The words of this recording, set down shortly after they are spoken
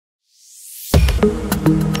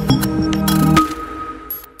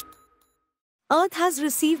Earth has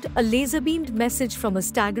received a laser-beamed message from a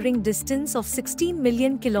staggering distance of 16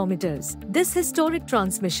 million kilometers. This historic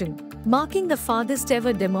transmission, marking the farthest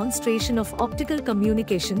ever demonstration of optical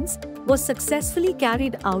communications, was successfully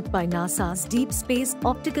carried out by NASA's Deep Space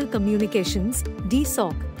Optical Communications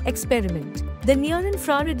 (DSOC) experiment. The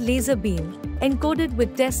near-infrared laser beam, encoded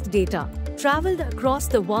with test data, traveled across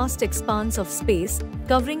the vast expanse of space,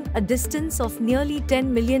 covering a distance of nearly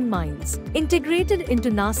 10 million miles. Integrated into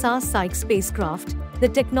NASA's Psyche spacecraft, the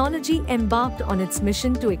technology embarked on its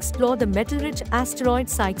mission to explore the metal-rich asteroid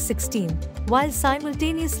Psyche 16, while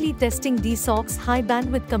simultaneously testing DSOC's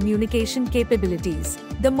high-bandwidth communication capabilities.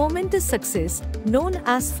 The momentous success, known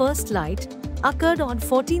as First Light, occurred on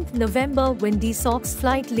 14 November when DSOC's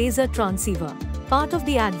flight laser transceiver, part of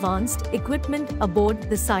the advanced equipment aboard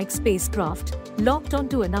the Psyche spacecraft, locked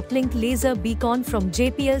onto an uplink laser beacon from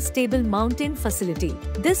JPL's Stable Mountain facility.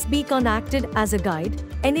 This beacon acted as a guide,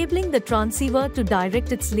 enabling the transceiver to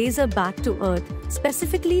direct its laser back to Earth,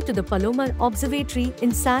 specifically to the Palomar Observatory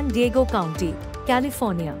in San Diego County,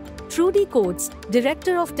 California. Trudy Coates,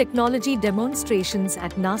 Director of Technology Demonstrations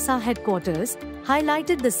at NASA headquarters,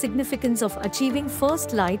 highlighted the significance of achieving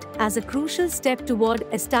First Light as a crucial step toward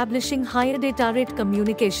establishing higher data rate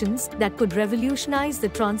communications that could revolutionize the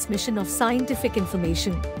transmission of scientific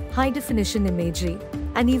information, high-definition imagery,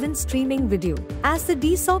 and even streaming video. As the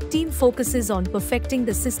DSOC team focuses on perfecting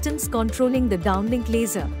the systems controlling the downlink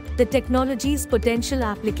laser, the technology's potential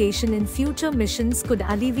application in future missions could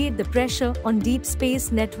alleviate the pressure on deep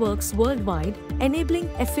space networks worldwide, enabling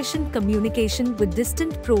efficient communication with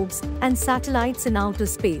distant probes and satellites in outer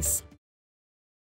space.